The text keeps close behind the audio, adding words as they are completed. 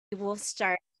We'll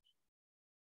start.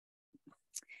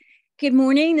 Good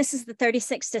morning. This is the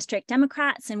 36th District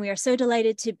Democrats, and we are so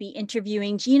delighted to be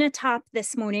interviewing Gina Topp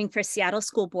this morning for Seattle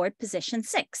School Board Position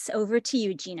 6. Over to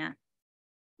you, Gina.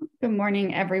 Good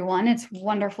morning, everyone. It's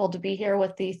wonderful to be here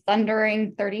with the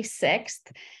thundering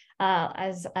 36th.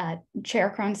 As Chair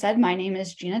Crone said, my name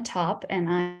is Gina Topp, and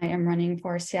I am running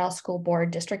for Seattle School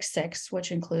Board District 6,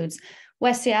 which includes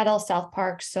West Seattle, South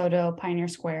Park, SoDo, Pioneer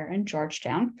Square, and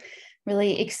Georgetown.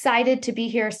 Really excited to be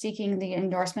here seeking the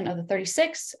endorsement of the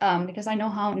 36 because I know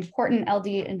how important LD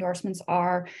endorsements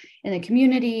are in the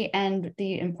community and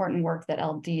the important work that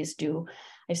LDs do.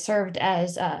 I served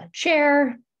as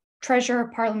chair,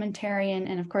 treasurer, parliamentarian,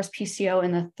 and of course PCO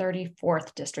in the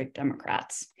 34th District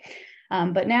Democrats.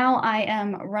 But now I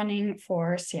am running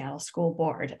for Seattle School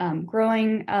Board.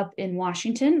 Growing up in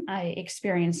Washington, I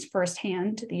experienced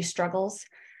firsthand the struggles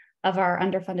of our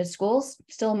underfunded schools.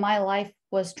 Still, my life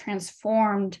was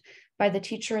transformed by the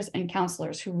teachers and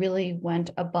counselors who really went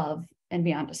above and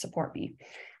beyond to support me.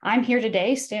 I'm here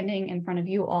today standing in front of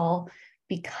you all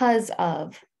because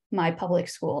of my public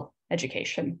school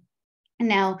education. And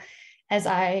now, as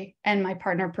I and my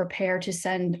partner prepare to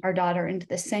send our daughter into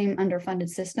the same underfunded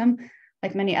system,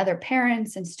 like many other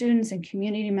parents and students and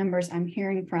community members I'm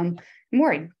hearing from, I'm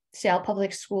worried. Seattle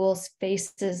Public Schools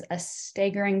faces a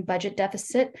staggering budget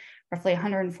deficit, roughly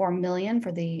 $104 million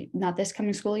for not this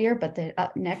coming school year, but the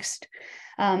next.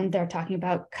 They're talking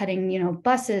about cutting,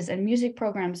 buses and music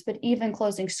programs, but even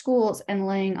closing schools and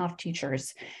laying off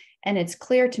teachers. And it's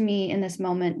clear to me in this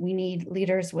moment, we need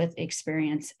leaders with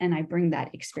experience, and I bring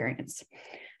that experience.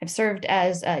 I've served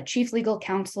as a chief legal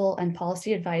counsel and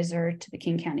policy advisor to the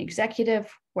King County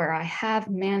Executive, where I have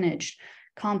managed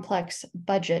complex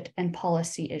budget and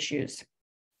policy issues.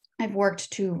 I've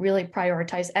worked to really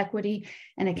prioritize equity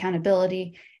and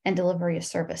accountability and delivery of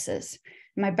services.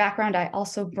 In my background, I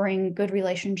also bring good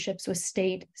relationships with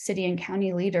state, city, and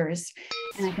county leaders,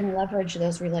 and I can leverage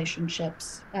those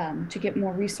relationships to get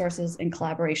more resources in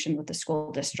collaboration with the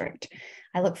school district.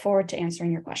 I look forward to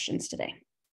answering your questions today.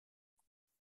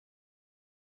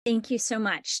 Thank you so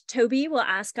much. Toby will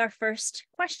ask our first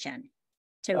question.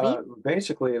 Toby?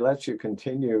 Basically, it lets you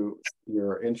continue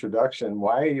your introduction.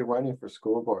 Why are you running for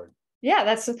school board?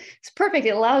 Yeah, it's perfect.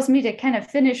 It allows me to kind of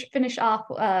finish off.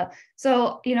 I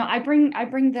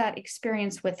bring that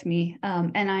experience with me,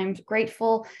 and I'm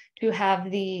grateful to have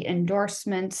the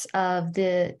endorsements of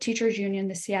the Teachers Union,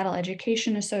 the Seattle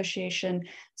Education Association,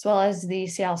 as well as the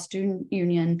Seattle Student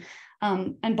Union,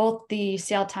 and both the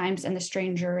Seattle Times and the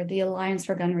Stranger, the Alliance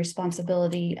for Gun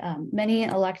Responsibility, many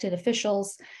elected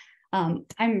officials.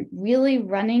 I'm really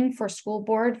running for school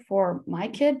board for my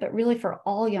kid, but really for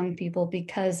all young people,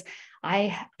 because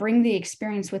I bring the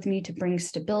experience with me to bring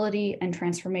stability and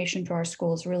transformation to our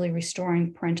schools, really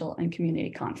restoring parental and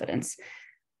community confidence.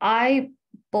 I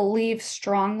believe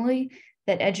strongly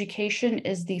that education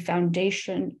is the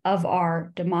foundation of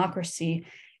our democracy,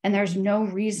 and there's no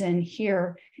reason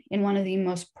here in one of the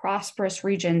most prosperous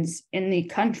regions in the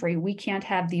country we can't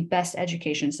have the best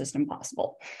education system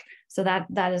possible. So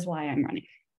that is why I'm running.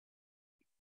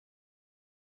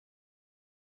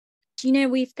 Gina,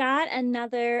 we've got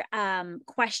another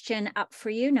question up for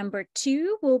you. Number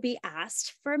 2 will be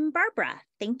asked from Barbara.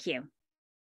 Thank you.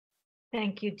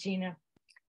 Thank you, Gina.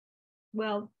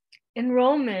 Well,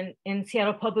 enrollment in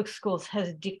Seattle Public Schools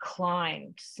has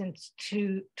declined since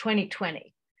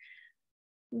 2020.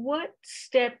 What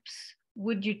steps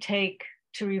would you take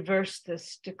to reverse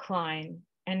this decline?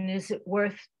 And is it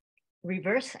worth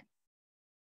reversing?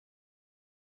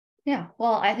 Yeah,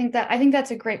 well, I think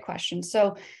that's a great question.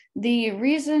 So the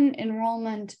reason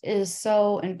enrollment is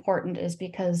so important is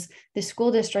because the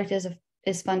school district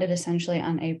is funded essentially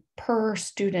on a per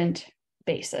student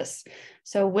basis.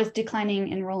 So with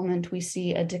declining enrollment, we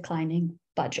see a declining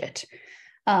budget.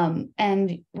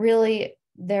 And really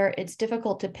it's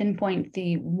difficult to pinpoint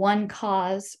the one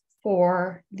cause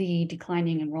for the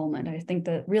declining enrollment. I think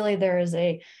that really there is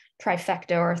a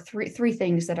trifecta, or three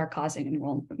things that are causing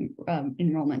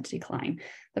enrollment decline.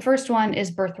 The first one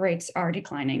is birth rates are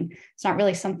declining. It's not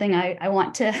really something I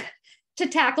want to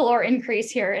tackle or increase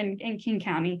here in King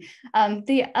County.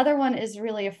 The other one is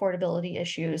really affordability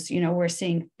issues. We're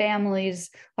seeing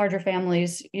larger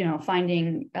families,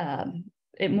 finding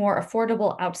it more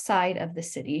affordable outside of the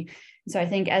city. So I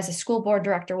think as a school board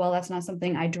director, while that's not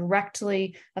something I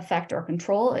directly affect or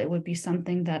control, it would be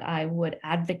something that I would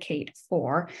advocate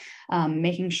for,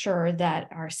 making sure that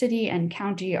our city and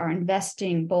county are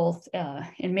investing both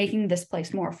in making this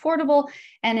place more affordable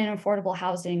and in affordable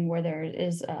housing where there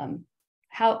is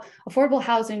affordable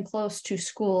housing close to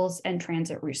schools and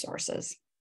transit resources.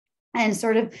 And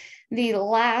sort of the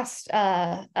last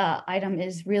item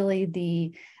is really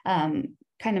the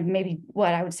kind of maybe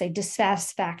what I would say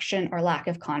dissatisfaction or lack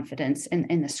of confidence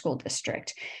in the school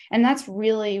district. And that's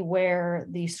really where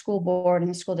the school board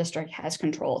and the school district has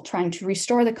control, trying to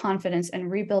restore the confidence and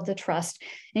rebuild the trust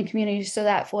in communities so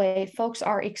that way folks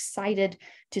are excited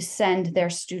to send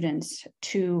their students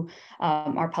to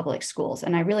our public schools.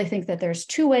 And I really think that there's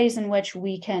two ways in which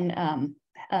we can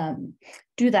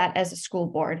do that as a school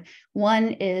board.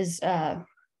 One is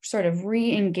sort of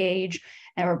re-engage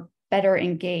or better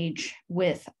engage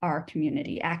with our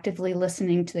community. Actively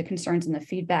listening to the concerns and the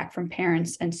feedback from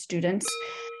parents and students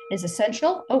is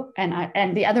essential. Oh,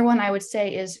 and the other one I would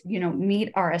say is,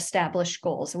 meet our established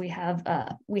goals. We have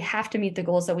to meet the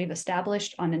goals that we've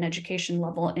established on an education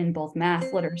level in both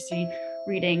math, literacy,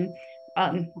 reading,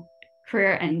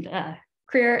 career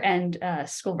and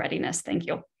school readiness. Thank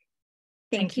you.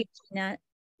 Thank you, Gina.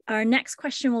 Our next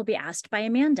question will be asked by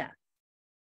Amanda.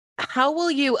 How will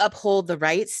you uphold the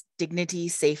rights, dignity,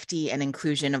 safety, and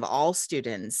inclusion of all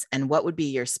students, and what would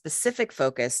be your specific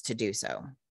focus to do so?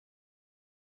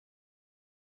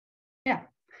 Yeah,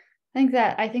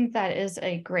 I think that is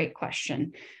a great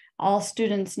question. All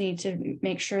students need to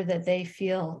make sure that they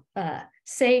feel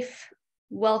safe,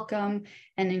 welcome,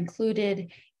 and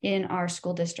included in our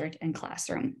school district and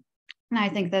classroom. And I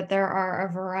think that there are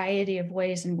a variety of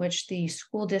ways in which the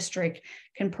school district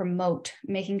can promote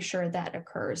making sure that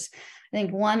occurs. I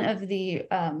think one of the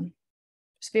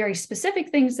very specific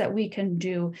things that we can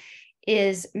do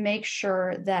is make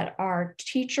sure that our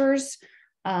teachers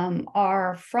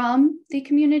are from the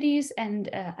communities and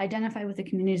identify with the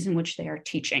communities in which they are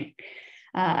teaching.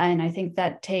 And I think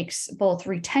that takes both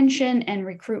retention and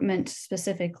recruitment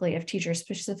specifically of teachers,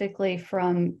 specifically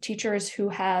from teachers who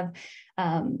have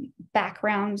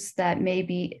backgrounds that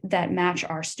match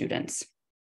our students.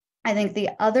 I think the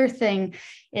other thing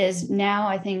is now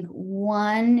I think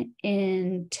 1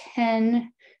 in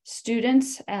 10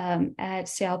 students at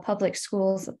Seattle Public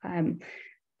Schools,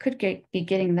 could be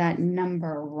getting that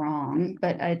number wrong,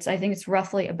 but I think it's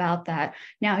roughly about that,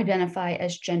 now identify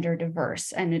as gender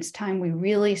diverse. And it's time we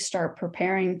really start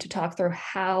preparing to talk through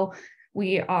how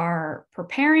we are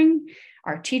preparing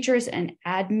our teachers and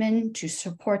admin to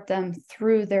support them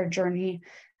through their journey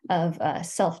of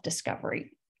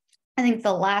self-discovery. I think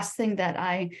the last thing that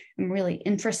I am really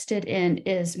interested in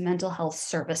is mental health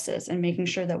services and making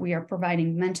sure that we are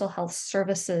providing mental health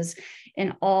services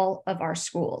in all of our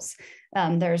schools.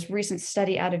 There's a recent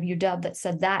study out of UW that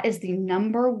said that is the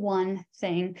 #1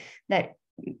 thing that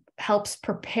helps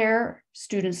prepare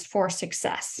students for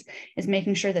success, is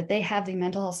making sure that they have the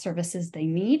mental health services they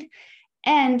need.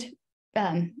 And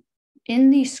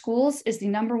in these schools is the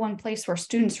 #1 place where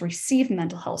students receive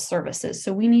mental health services.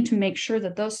 So we need to make sure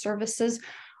that those services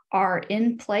are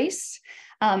in place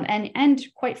and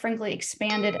quite frankly,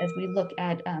 expanded as we look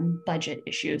at budget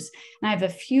issues. And I have a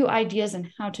few ideas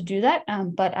on how to do that,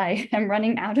 but I am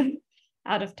running out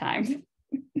of time.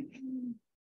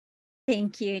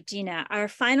 Thank you, Gina. Our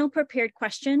final prepared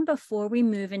question before we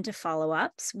move into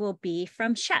follow-ups will be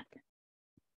from Shep.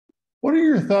 What are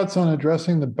your thoughts on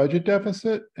addressing the budget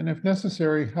deficit? And if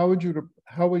necessary, how would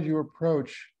you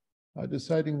approach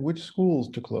deciding which schools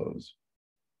to close?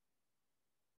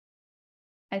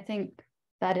 I think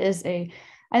that's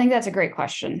a great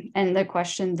question. And the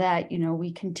question that,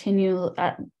 we continue,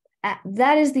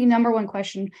 that is the #1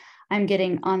 question I'm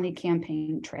getting on the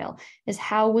campaign trail, is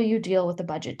how will you deal with the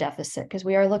budget deficit? Because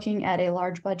we are looking at a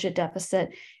large budget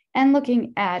deficit and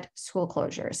looking at school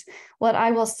closures. What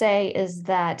I will say is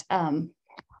that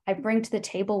I bring to the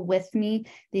table with me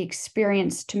the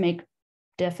experience to make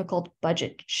difficult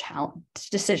budget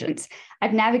decisions.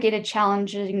 I've navigated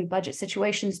challenging budget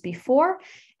situations before,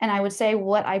 and I would say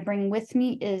what I bring with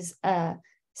me is a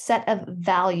set of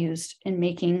values in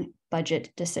making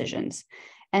budget decisions.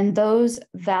 And those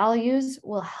values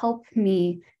will help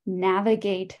me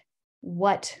navigate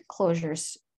what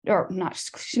closures, or not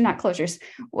closures,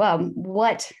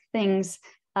 what things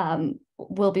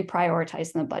will be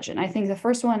prioritized in the budget. And I think the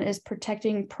first one is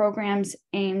protecting programs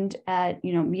aimed at,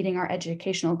 meeting our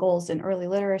educational goals in early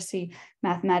literacy,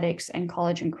 mathematics, and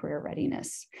college and career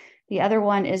readiness. The other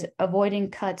one is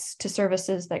avoiding cuts to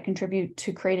services that contribute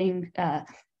to creating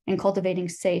and cultivating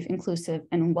safe, inclusive,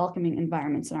 and welcoming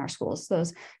environments in our schools.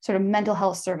 Those sort of mental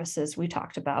health services we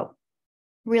talked about.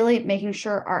 Really making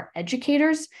sure our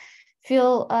educators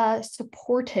feel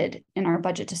supported in our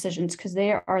budget decisions, because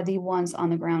they are the ones on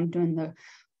the ground doing the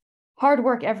hard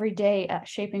work every day,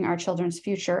 shaping our children's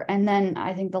future. And then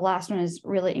I think the last one is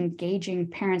really engaging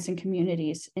parents and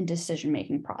communities in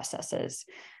decision-making processes.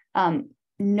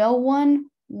 No one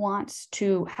wants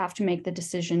to have to make the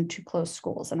decision to close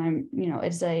schools. And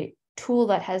it's a tool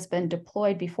that has been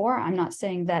deployed before. I'm not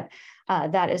saying that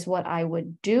that is what I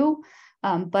would do,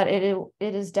 but it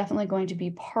is definitely going to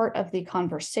be part of the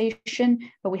conversation,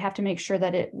 but we have to make sure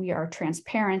that we are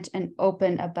transparent and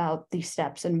open about the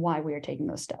steps and why we are taking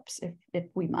those steps if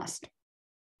we must.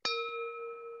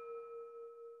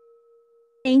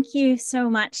 Thank you so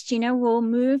much, Gina. We'll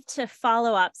move to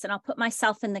follow-ups, and I'll put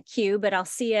myself in the queue, but I'll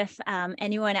see if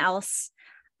anyone else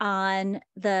on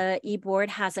the e-board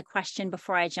has a question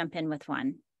before I jump in with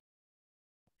one.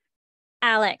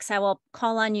 Alex, I will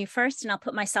call on you first, and I'll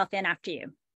put myself in after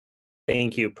you.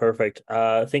 Thank you. Perfect.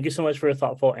 Thank you so much for your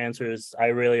thoughtful answers. I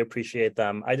really appreciate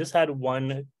them. I just had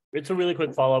one. It's a really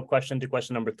quick follow-up question to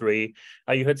question number 3.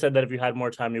 You had said that if you had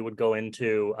more time, you would go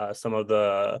into some of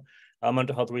the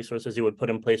mental health resources you would put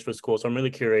in place for schools. So I'm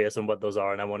really curious on what those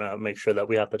are, and I want to make sure that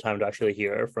we have the time to actually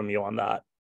hear from you on that.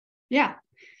 Yeah.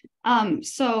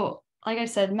 So like I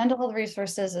said, mental health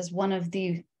resources is one of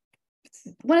the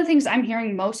things I'm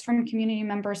hearing most from community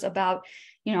members about.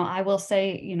 I will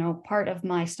say, part of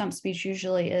my stump speech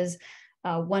usually is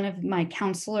one of my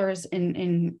counselors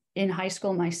in high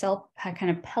school, myself, had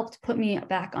kind of helped put me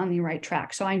back on the right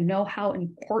track. So I know how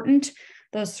important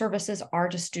those services are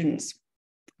to students.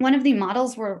 One of the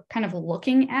models we're kind of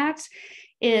looking at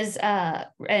is,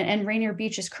 and Rainier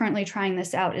Beach is currently trying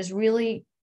this out, is really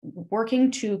working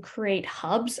to create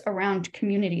hubs around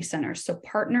community centers. So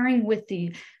partnering with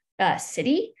the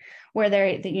city, where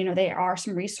there are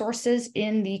some resources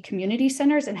in the community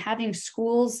centers, and having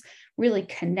schools really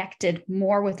connected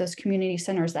more with those community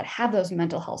centers that have those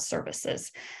mental health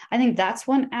services. I think that's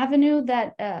one avenue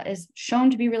that is shown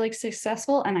to be really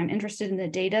successful, and I'm interested in the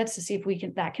data to see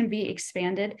if that can be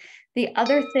expanded. The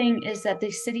other thing is that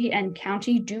the city and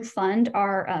county do fund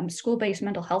our school-based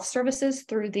mental health services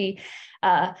through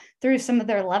some of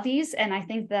their levies, and I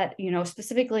think that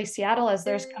specifically Seattle, as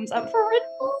theirs comes up for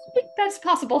renewal, I think that's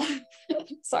possible.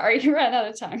 Sorry, you ran out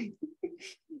of time.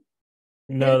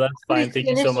 No, that's fine. Thank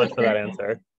you so much for that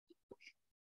answer.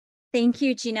 Thank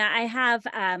you, Gina. I have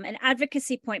an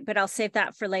advocacy point, but I'll save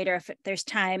that for later if there's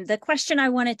time. The question I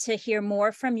wanted to hear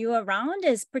more from you around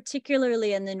is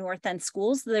particularly in the North End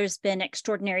schools, there's been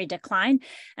extraordinary decline,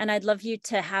 and I'd love you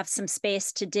to have some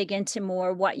space to dig into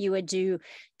more what you would do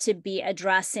to be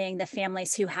addressing the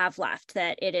families who have left,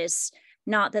 that it is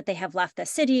not that they have left the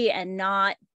city and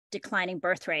not declining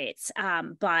birth rates,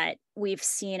 but we've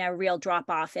seen a real drop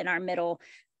off in our middle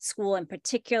school in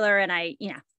particular. And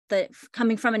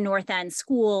coming from a North End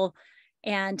school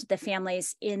and the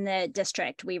families in the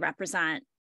district we represent,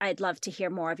 I'd love to hear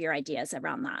more of your ideas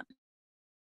around that.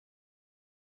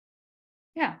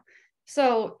 Yeah,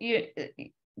 so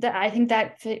I think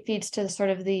that feeds to sort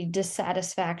of the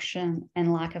dissatisfaction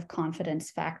and lack of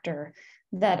confidence factor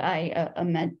that I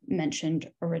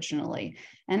mentioned originally.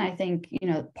 And I think,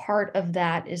 part of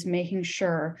that is making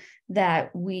sure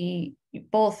that we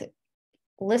both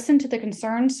listen to the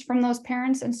concerns from those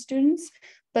parents and students,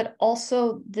 but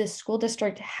also the school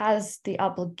district has the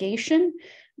obligation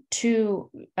to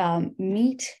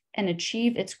meet and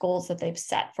achieve its goals that they've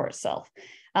set for itself.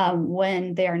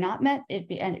 When they are not met, it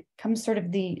becomes sort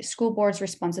of the school board's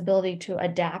responsibility to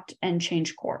adapt and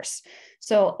change course.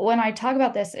 So when I talk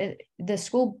about this, the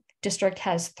school district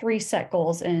has 3 set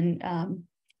goals in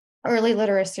early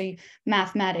literacy,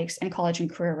 mathematics, and college and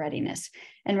career readiness.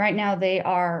 And right now they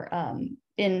are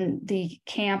in the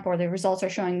camp, or the results are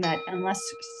showing that unless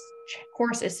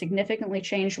course is significantly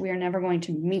changed, we are never going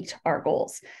to meet our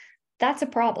goals. That's a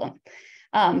problem.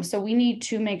 So we need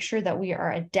to make sure that we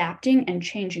are adapting and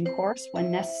changing course when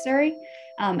necessary.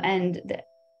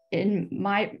 In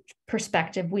my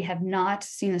perspective, we have not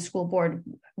seen the school board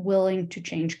willing to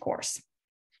change course.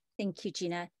 Thank you,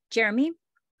 Gina. Jeremy?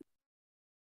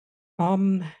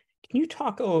 Can you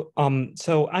talk,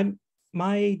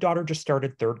 my daughter just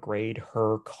started 3rd grade.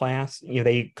 Her class,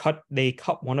 they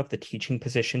cut one of the teaching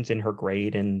positions in her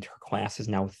grade, and her class is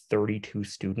now 32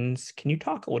 students. Can you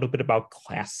talk a little bit about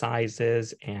class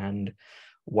sizes and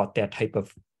what that type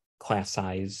of class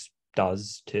size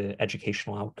does to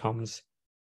educational outcomes?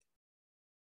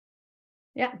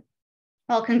 Yeah.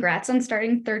 Well, congrats on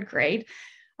starting 3rd grade.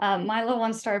 My little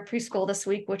one started preschool this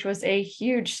week, which was a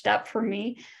huge step for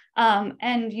me.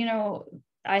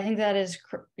 I think that is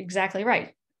exactly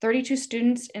right. 32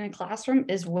 students in a classroom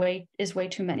is way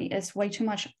too many. It's way too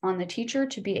much on the teacher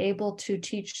to be able to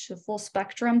teach the full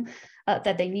spectrum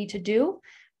that they need to do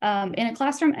in a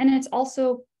classroom. And it's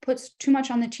also puts too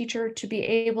much on the teacher to be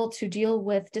able to deal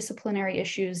with disciplinary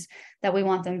issues that we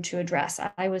want them to address.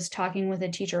 I was talking with a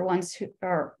teacher last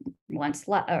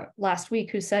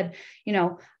week who said,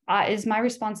 is my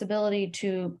responsibility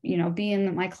to, be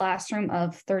in my classroom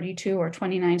of 32 or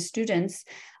 29 students.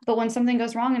 But when something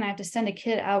goes wrong and I have to send a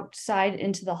kid outside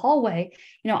into the hallway,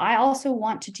 I also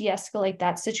want to de-escalate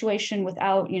that situation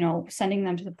without, sending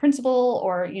them to the principal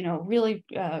or, really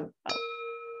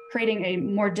creating a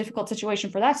more difficult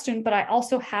situation for that student. But I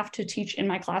also have to teach in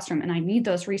my classroom, and I need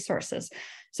those resources.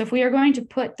 So if we are going to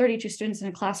put 32 students in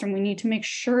a classroom, we need to make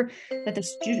sure that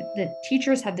the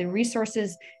teachers have the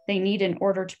resources they need in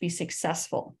order to be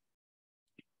successful.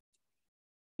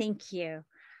 Thank you.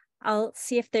 I'll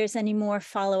see if there's any more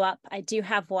follow-up. I do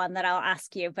have one that I'll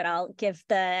ask you, but I'll give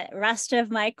the rest of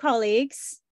my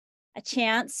colleagues a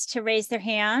chance to raise their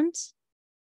hand.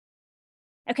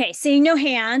 Okay, seeing no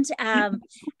hand,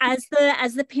 as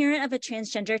the parent of a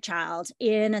transgender child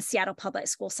in a Seattle public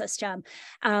school system,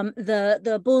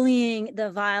 the bullying, the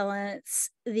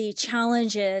violence, the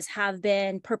challenges have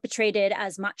been perpetrated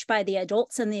as much by the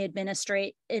adults in the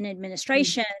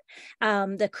administration,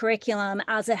 the curriculum,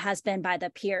 as it has been by the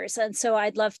peers. And so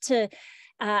I'd love to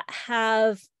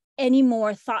have any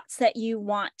more thoughts that you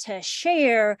want to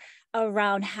share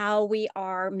around how we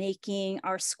are making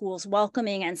our schools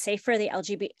welcoming and safe for the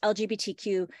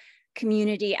LGBTQ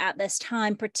community at this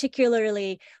time,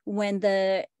 particularly when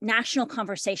the national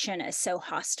conversation is so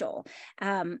hostile.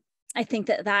 I think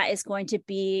that is going to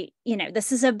be,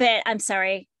 this is a bit, I'm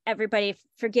sorry, everybody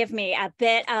forgive me, a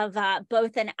bit of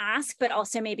both an ask, but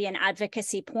also maybe an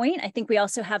advocacy point. I think we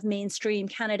also have mainstream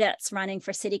candidates running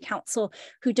for city council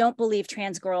who don't believe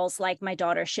trans girls like my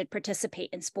daughter should participate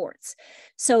in sports.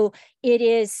 So it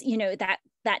is,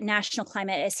 that national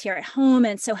climate is here at home.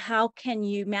 And so how can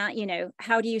you,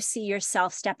 how do you see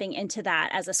yourself stepping into that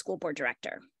as a school board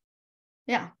director?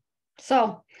 Yeah.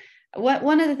 So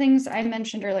one of the things I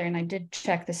mentioned earlier, and I did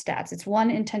check the stats, it's 1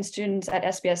 in 10 students at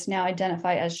SBS now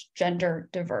identify as gender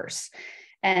diverse.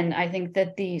 And I think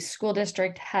that the school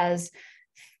district has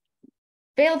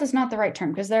failed is not the right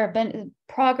term, because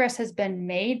progress has been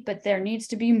made, but there needs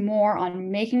to be more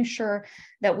on making sure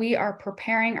that we are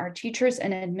preparing our teachers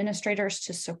and administrators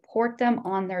to support them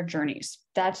on their journeys.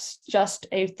 That's just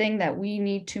a thing that we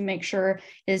need to make sure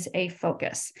is a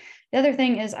focus. The other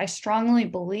thing is, I strongly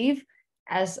believe,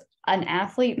 as an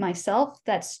athlete myself,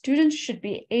 that students should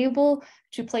be able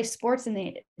to play sports in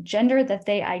the gender that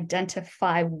they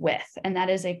identify with. And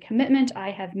that is a commitment I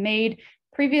have made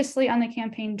previously on the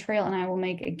campaign trail, and I will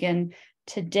make again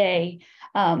today.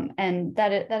 And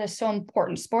that is so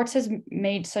important. Sports has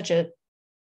made such a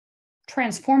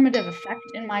transformative effect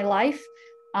in my life,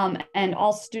 and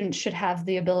all students should have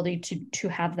the ability to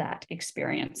have that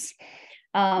experience.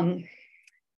 I'm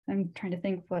trying to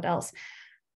think what else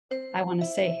I want to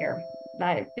say here.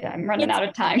 I'm running out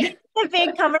of time. It's a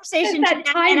big conversation. That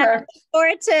timer. Or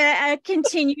to a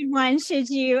continued one, should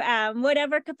you,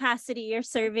 whatever capacity you're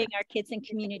serving our kids and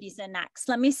communities in next.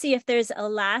 Let me see if there's a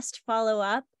last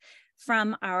follow-up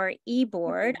from our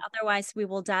e-board. Otherwise, we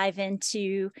will dive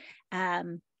into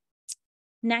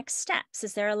next steps.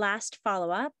 Is there a last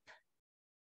follow-up?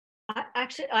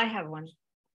 Actually, I have one.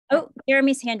 Oh,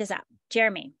 Jeremy's hand is up.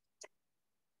 Jeremy.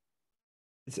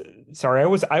 Sorry,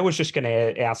 I was just going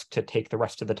to ask to take the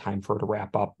rest of the time for her to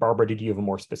wrap up. Barbara, did you have a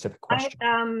more specific question?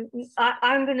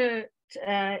 I'm going to,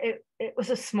 it was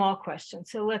a small question.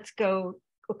 So let's go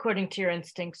according to your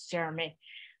instincts, Jeremy.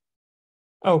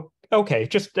 Oh, okay.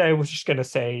 I was just going to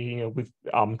say, we've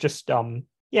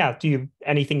yeah, do you have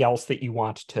anything else that you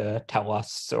want to tell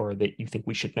us or that you think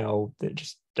we should know, that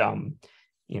just,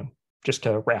 just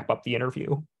to wrap up the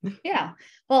interview? Yeah,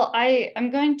 well, I'm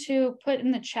going to put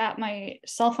in the chat my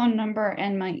cell phone number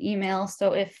and my email.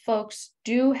 So if folks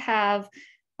do have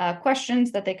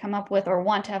questions that they come up with or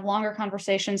want to have longer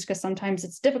conversations, because sometimes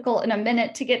it's difficult in a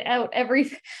minute to get out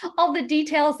all the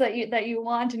details that you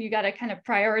want, and you got to kind of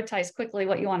prioritize quickly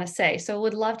what you want to say. So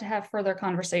would love to have further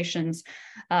conversations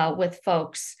with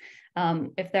folks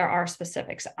if there are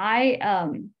specifics. Like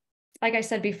I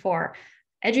said before,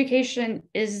 education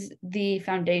is the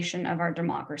foundation of our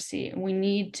democracy. We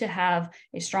need to have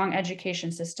a strong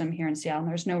education system here in Seattle, and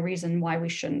there's no reason why we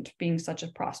shouldn't, being such a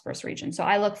prosperous region. So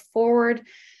I look forward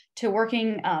to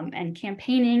working and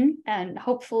campaigning and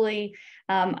hopefully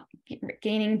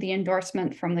gaining the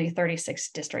endorsement from the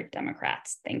 36th District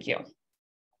Democrats. Thank you.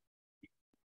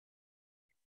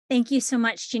 Thank you so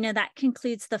much, Gina. That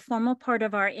concludes the formal part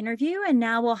of our interview, and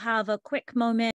now we'll have a quick moment